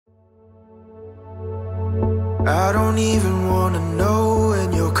don't even wanna know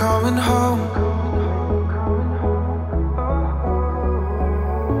when you're coming home.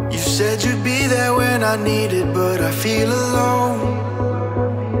 You said you'd be there when I need it, but I feel alone.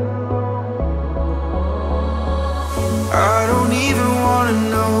 I don't even wanna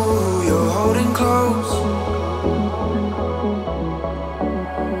know who you're holding close,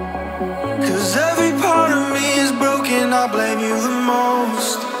 'cause every part of me is broken. I blame you the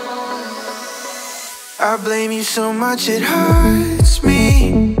most. I blame you so much it hurts me.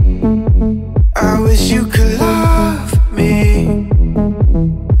 I wish you could love me,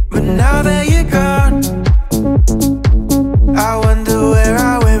 but now that you're gone, I wonder where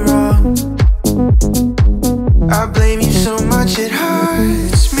I went wrong. I blame you so much it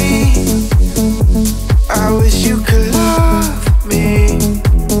hurts me. I wish you could love me,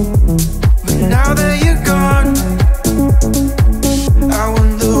 but now that you're gone, I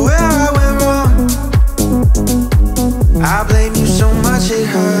wonder where I went wrong. I blame you so much it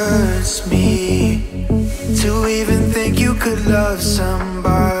hurts me to even think you could love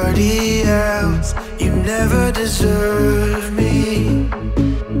somebody else. You never deserve me.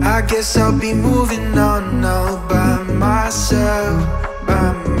 I guess I'll be moving on all by myself, by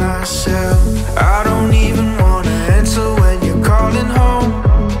myself. I don't even wanna answer when you're calling home.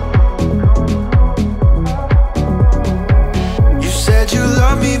 You said you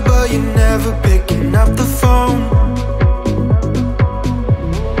love me, but you're never picking up the phone.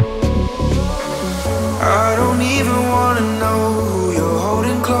 I don't even wanna know who you're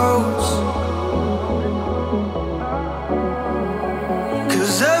holding close,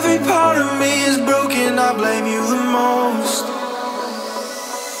 'cause every part of me is broken. I blame you the most.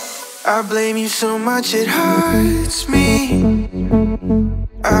 I blame you so much it hurts me.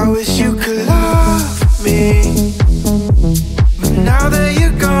 I wish you could love me, but now that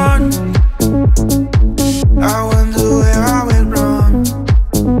you're gone, I wonder where I went wrong.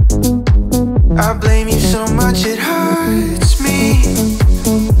 I blame you so much it hurts me.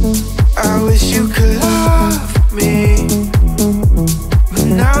 I wish you could love me, but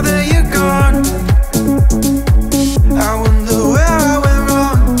now that you're gone, I wonder where I went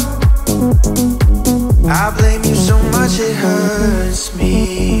wrong. I blame you so much it hurts me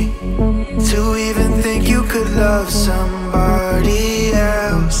to even think you could love somebody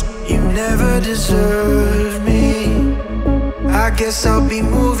else. You never deserve me. I guess I'll be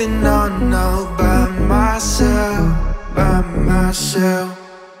moving on all by myself, by myself.